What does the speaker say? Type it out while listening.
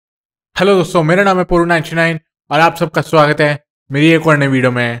Hello दोस्तों, मेरा नाम है पूरू 99 और आप सबका स्वागत है मेरी एक और नई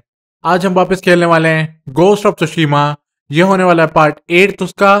वीडियो में। आज हम वापस खेलने वाले हैं गोस्ट ऑफ त्सुशिमा। ये होने वाला है पार्ट 8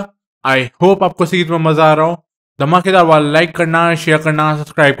 उसका। आई होप आपको सीरीज में मजा आ रहा हो। धमाकेदार वाला लाइक करना, शेयर करना,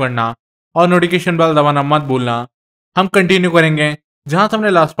 सब्सक्राइब करना और नोटिफिकेशन बेल दबाना मत भूलना। हम कंटिन्यू करेंगे जहां से हमने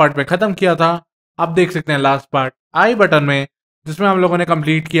लास्ट पार्ट में खत्म किया था। आप देख सकते हैं लास्ट पार्ट आई बटन में, जिसमें हम लोगों ने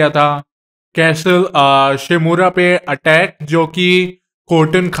कंप्लीट किया था कैसल शिमुरा पे अटैक, जो कि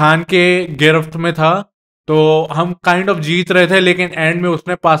कोटन खान के गिरफ्त में था। तो हम काइंड ऑफ जीत रहे थे, लेकिन एंड में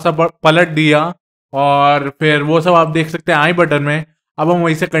उसने पासा पलट दिया और फिर वो सब आप देख सकते हैं आई बटन में। अब हम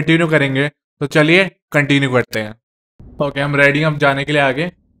वहीं से कंटिन्यू करेंगे, तो चलिए कंटिन्यू करते हैं। ओके, हम रेडी हम जाने के लिए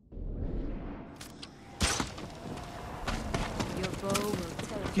आगे।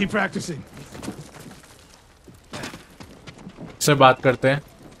 Keep practicing. से बात करते हैं।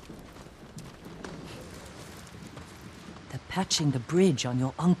 They're patching the bridge on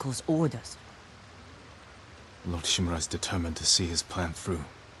your uncle's orders. Lord Shimura is determined to see his plan through,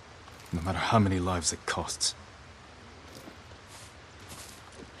 no matter how many lives it costs.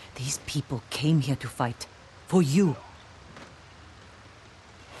 These people came here to fight. For you.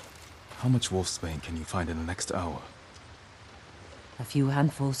 How much wolfsbane can you find in the next hour? A few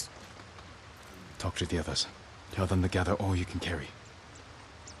handfuls. Talk to the others. Tell them to gather all you can carry.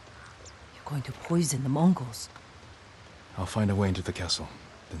 You're going to poison the Mongols. I'll find a way into the castle,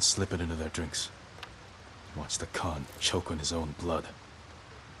 then slip it into their drinks. Watch the Khan choke on his own blood.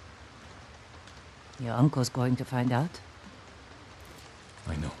 Your uncle's going to find out.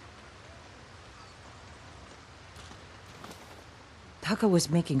 I know. Taka was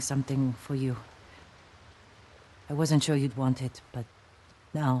making something for you. I wasn't sure you'd want it, but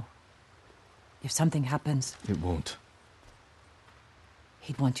now, if something happens, It won't.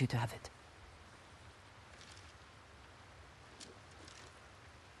 he'd want you to have it.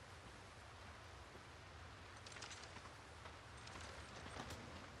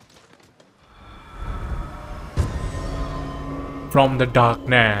 From the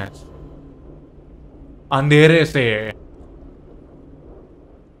darkness, अंधेरे से।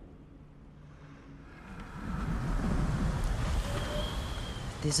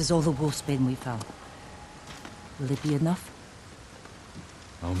 This is all the wolfsbane we found. Will it be enough?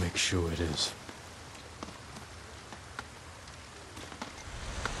 I'll make sure it is.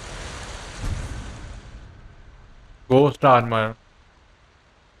 Ghost armor.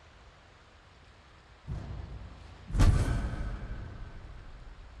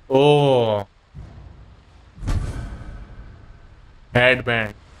 O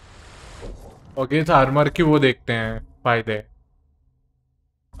headband. Okay, इस armour की वो देखते हैं फायदे।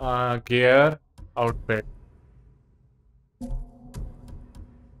 Gear, outfit.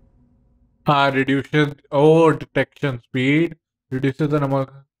 Reduces detection speed, reduces the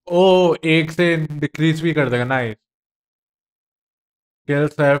number. एक से डिक्रीज भी कर देगा। नाइस।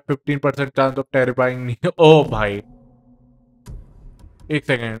 स्किल्स है 15% चांस ऑफ टेरिफाइंग। ओ भाई, एक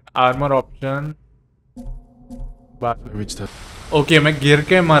second. Armour option. I reached that. Okay, मैं गिर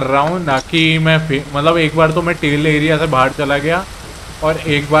के मर रहा हूँ, ना कि मैं मतलब एक बार तो मैं टेल एरिया से बाहर चला गया और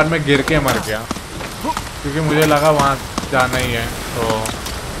एक बार मैं गिर के मर गया, क्योंकि मुझे लगा वहाँ जाना ही है। तो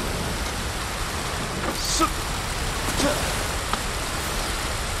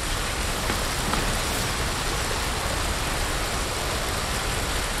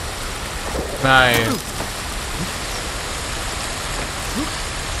नाइस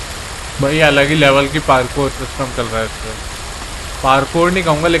भाई, अलग ही लेवल की पार्कोर सिस्टम चल रहा है इससे। पार्कोर नहीं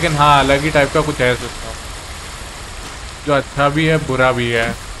कहूँगा, लेकिन हाँ अलग ही टाइप का कुछ है सिस्टम, जो अच्छा भी है बुरा भी है।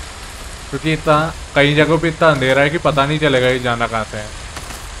 क्योंकि इतना कई जगहों पे इतना अंधेरा है कि पता नहीं चलेगा ये जाना कहाँ से है,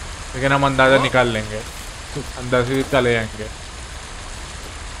 लेकिन हम अंदाज़ा निकाल लेंगे, अंदर से चले जाएंगे।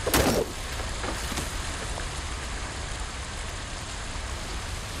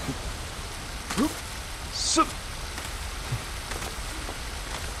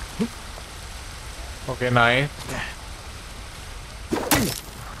 Okay nice.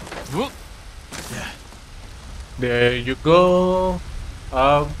 There you go.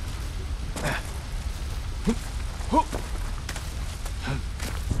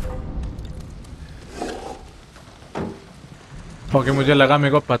 Okay, मुझे लगा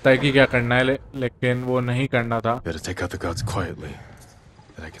मेरे को पता है कि क्या करना है, लेकिन वो नहीं करना था। Better take out the guards quietly,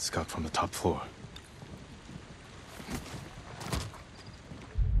 then I can scout from the top floor.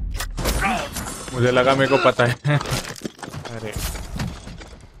 मुझे लगा मेरे को पता है। अरे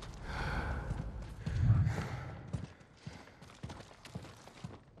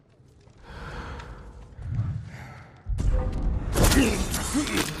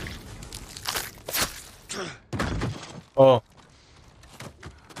ओ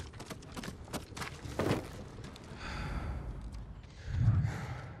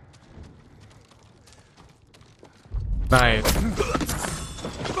नाइस।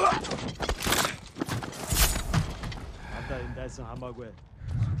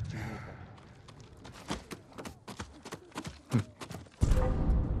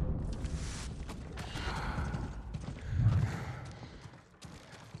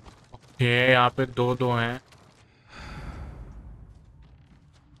 ये यहाँ पे दो दो हैं,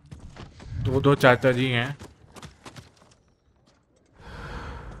 दो दो चाचा जी हैं।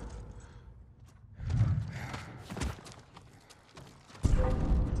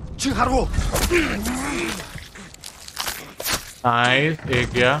 नाइस, एक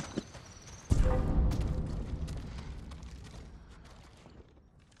गया।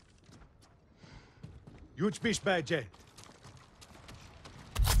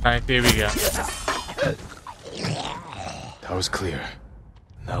 नाइस, ये भी गया। That was clear.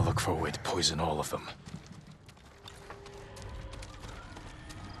 Now look for a way to poison all of them.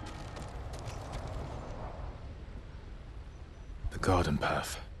 The garden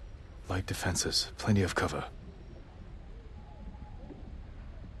path. Light defenses, plenty of cover.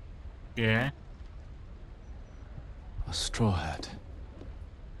 Yeah. A straw hat.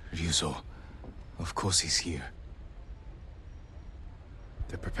 Ryuzo. Of course he's here.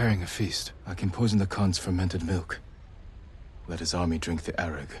 They're preparing a feast. I can poison the Khan's fermented milk. Let his army drink the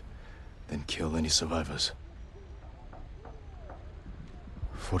arag, then kill any survivors.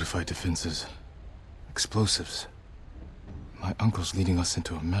 Fortified defenses. Explosives. My uncle's leading us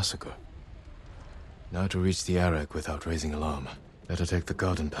into a massacre. Now to reach the arag without raising alarm. Better take the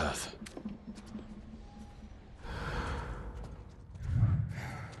garden path.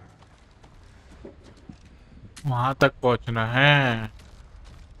 वहां तक पहुंचना है।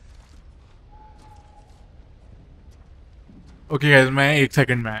 Okay guys, मैं 1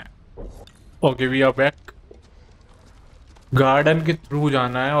 second में आया। Okay, we are back. Garden के through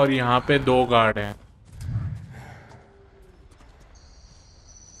जाना है और यहाँ पे 2 गार्ड हैं।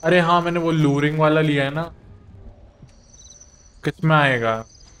 अरे हाँ, मैंने वो लूरिंग वाला लिया है ना, किस में आएगा?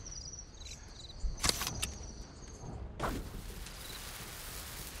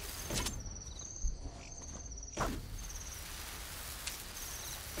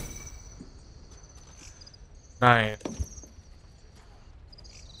 नाइस।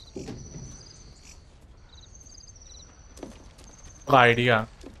 आइडिया।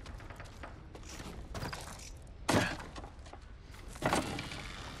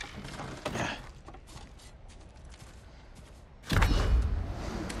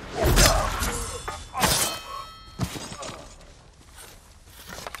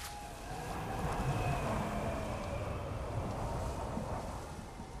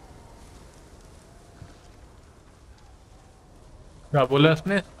 क्या बोला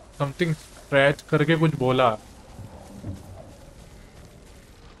उसने? समथिंग स्क्रैच करके कुछ बोला।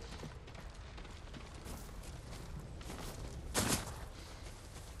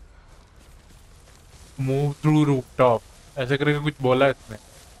 मूव थ्रू रूफटॉप, ऐसे करके कुछ बोला इसने।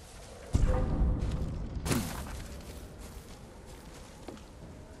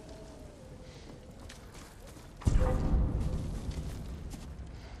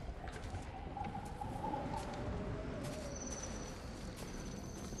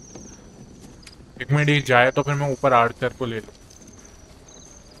 एक मिनट, ये जाए तो फिर मैं ऊपर आर्चर को ले लूं।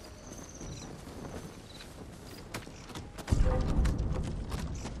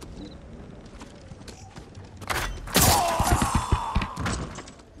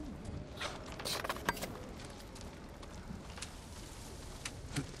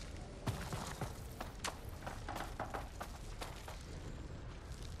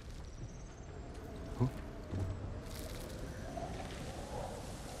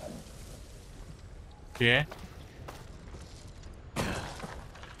 ये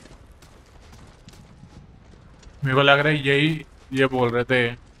मेरे को लग रहा है यही ये बोल रहे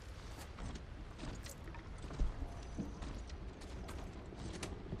थे।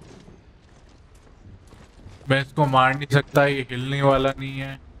 मैं इसको मार नहीं सकता, ये हिलने वाला नहीं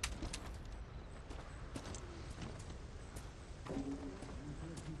है।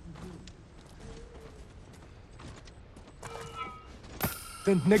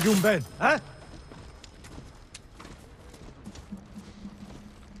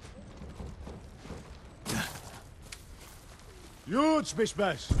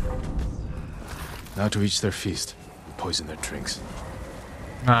 Now to reach their feast, poison their drinks.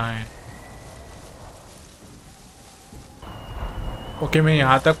 नहीं। ओके, मैं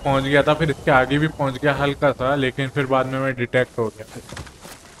यहाँ तक पहुँच गया था, फिर इसके आगे भी पहुँच गया हल्का सा, लेकिन फिर बाद में मैं डिटेक्ट हो गया,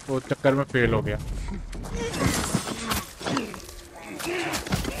 तो चक्कर में फेल हो गया।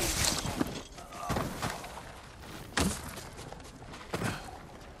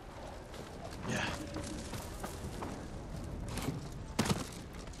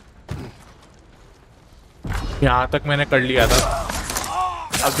 यहाँ तक मैंने कर लिया था।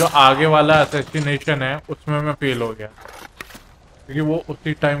 अब जो आगे वाला असैसिनेशन है उसमें मैं फेल हो गया क्योंकि वो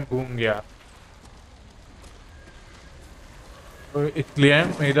उसी टाइम घूम गया। तो इसलिए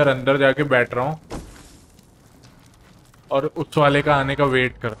मैं इधर अंदर जाके बैठ रहा हूँ और उस वाले का आने का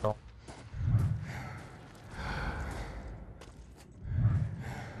वेट करता हूँ।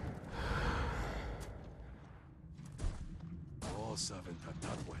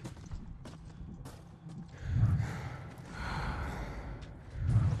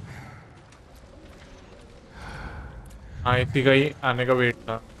 हाँ, इसी का ही आने का वेट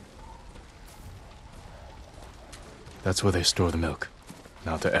था। That's where they store the milk.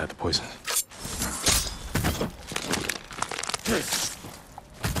 Now to add the poison.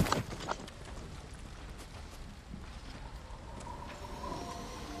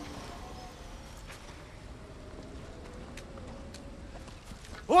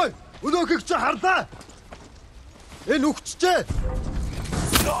 Ой, өнөөхийг чи харлаа. Энэ үхчихээ.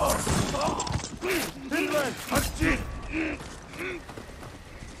 Энэ байна. Хачи.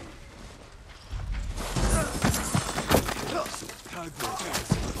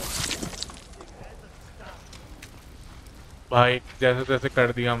 भाई जैसे तैसे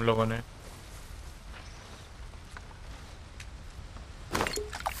कर दिया हम लोगों ने।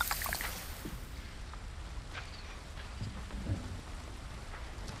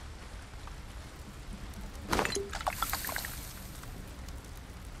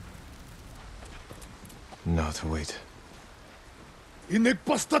 Now to wait. Энийг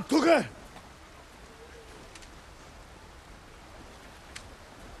бусдад түгээ.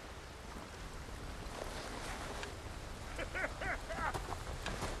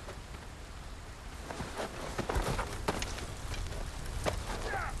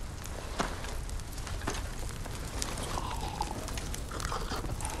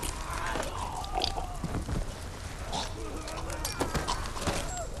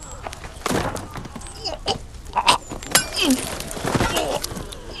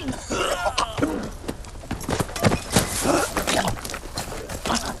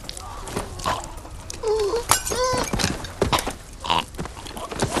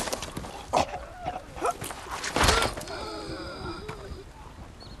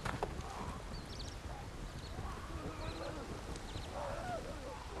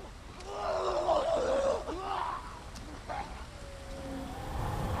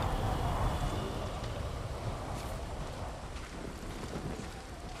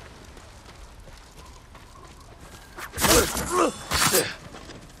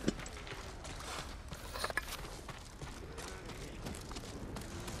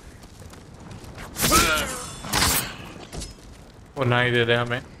 वो ना ही दे दे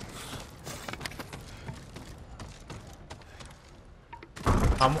हमें।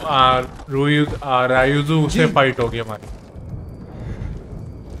 हम रायुजू से फाइट होगी हमारी।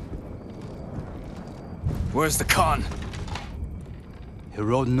 Where's the Khan? He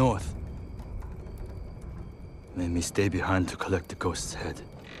rode north. Made me stay behind to collect the ghost's head.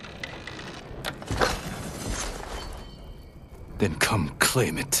 Then come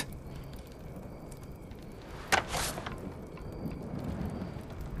claim it.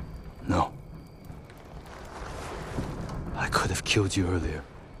 No. I could have killed you earlier.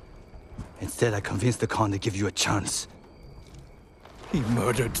 Instead, I convinced the Khan to give you a chance. He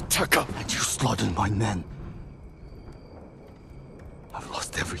murdered Taka. And you slaughtered my men. I've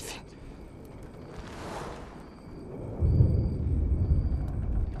lost everything.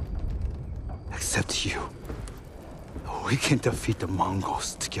 Except you. We can defeat the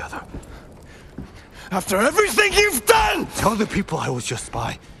Mongols together. After everything you've done! Tell the people I was your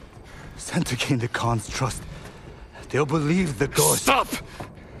spy. Sent to gain the Khan's trust. They'll believe the ghost. Stop!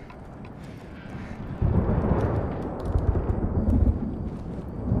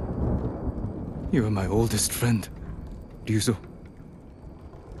 You are my oldest friend, Ryuzo.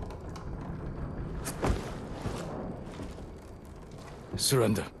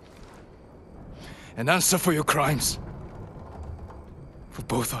 Surrender. And answer for your crimes. For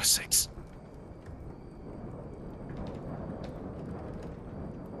both our sakes.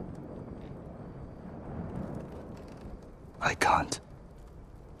 I can't.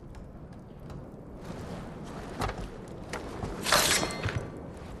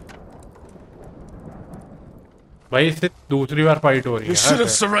 भाई इससे दूसरी बार fight हो रही है। You should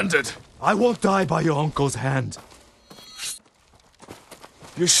have surrendered. I won't die by your uncle's hand.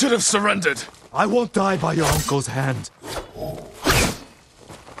 You should have surrendered. I won't die by your uncle's hand.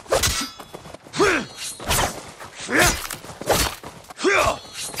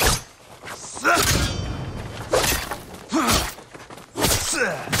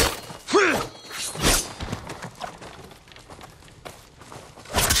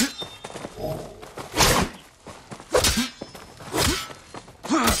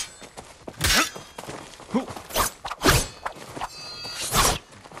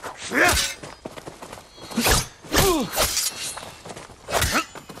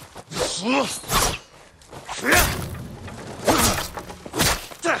 You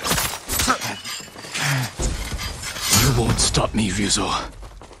won't stop me, Ryuzo.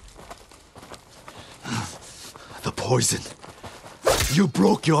 The poison. You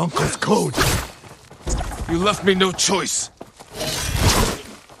broke your uncle's code. You left me no choice.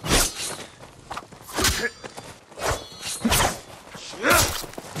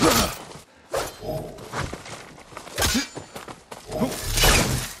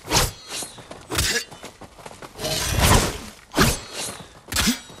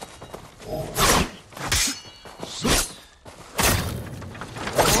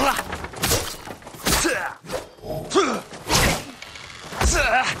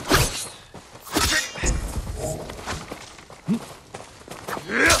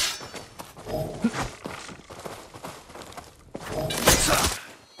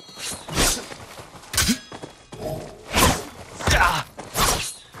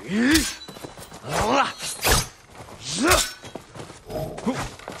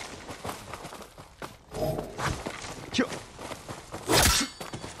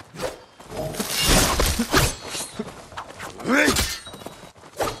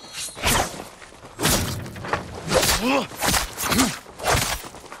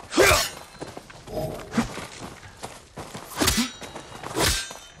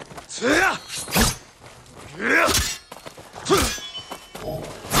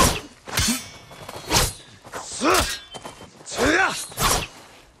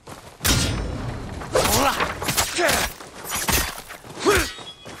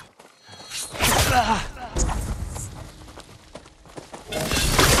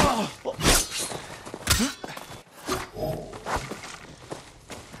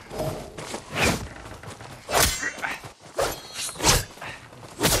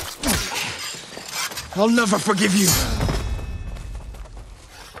 I'll never forgive you.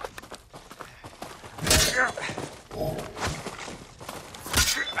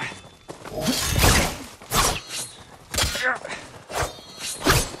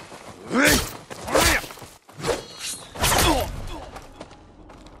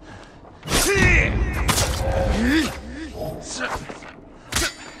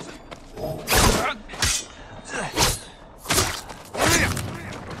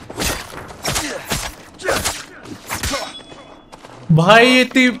 भाई ये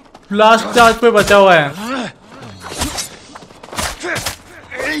इतनी last charge पे बचा हुआ है।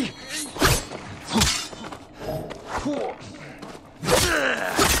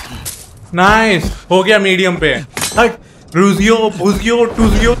 Nice, हो गया medium पे। हट रूजियो भुजियो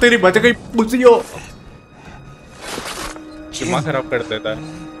टूजियो तेरी बच गई भुजियो। दिमाग खराब कर देता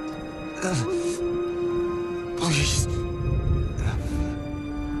है।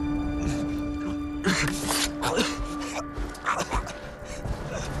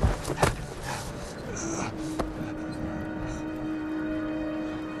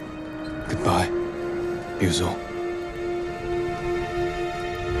 Goodbye, Ryuzo.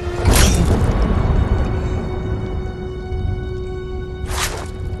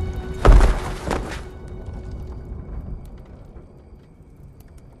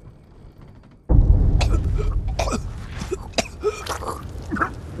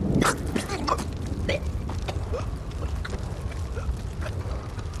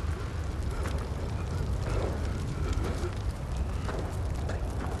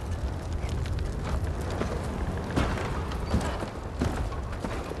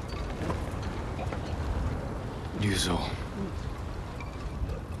 Ryuzo.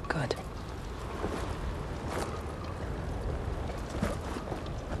 Good.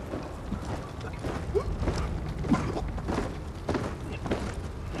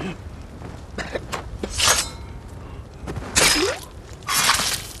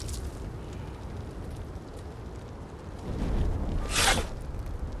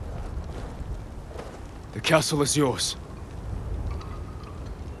 The castle is yours.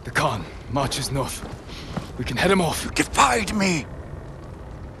 The Khan marches north. We can head him off. You defied me!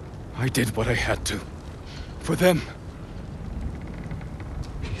 I did what I had to. For them.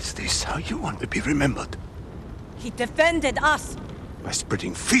 Is this how you want to be remembered? He defended us! By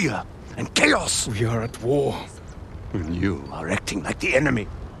spreading fear and chaos! We are at war. And you are acting like the enemy.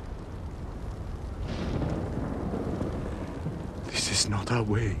 This is not our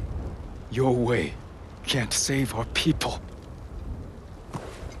way. Your way can't save our people.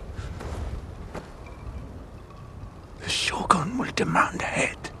 The Shogun will demand a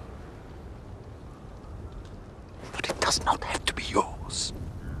head. But it does not have to be yours.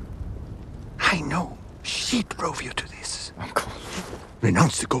 I know she drove you to this. Uncle.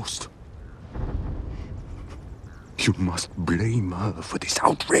 Renounce the ghost. You must blame her for this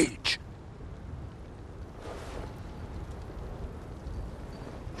outrage.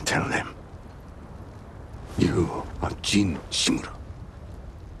 Jin Shimura,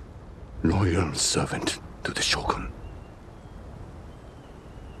 loyal servant to the Shogun.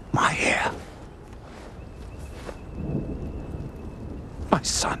 My heir. My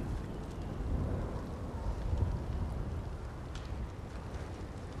son.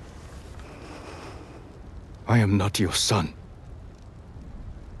 I am not your son.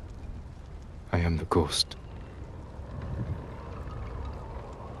 I am the ghost.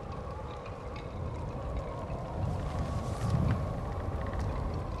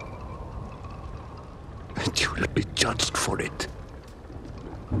 And you will be judged for it.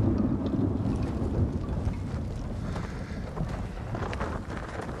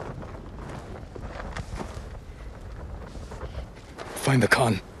 Find the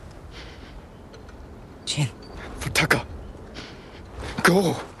Khan. Jin. Futaka.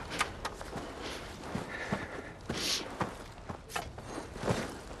 Go.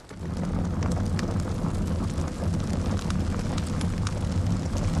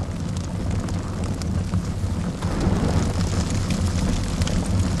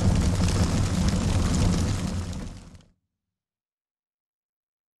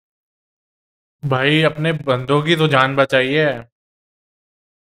 भाई अपने बंदों की तो जान बचाइए।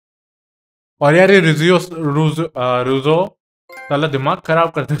 और यार ये रूजो साला दिमाग खराब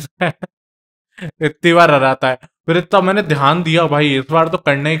कर देता है। इतनी बार हराता है, फिर इतना मैंने ध्यान दिया भाई इस बार तो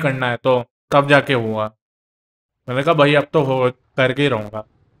करना ही करना है, तो तब जाके हुआ। मैंने कहा भाई अब तो हो करके ही रहूंगा।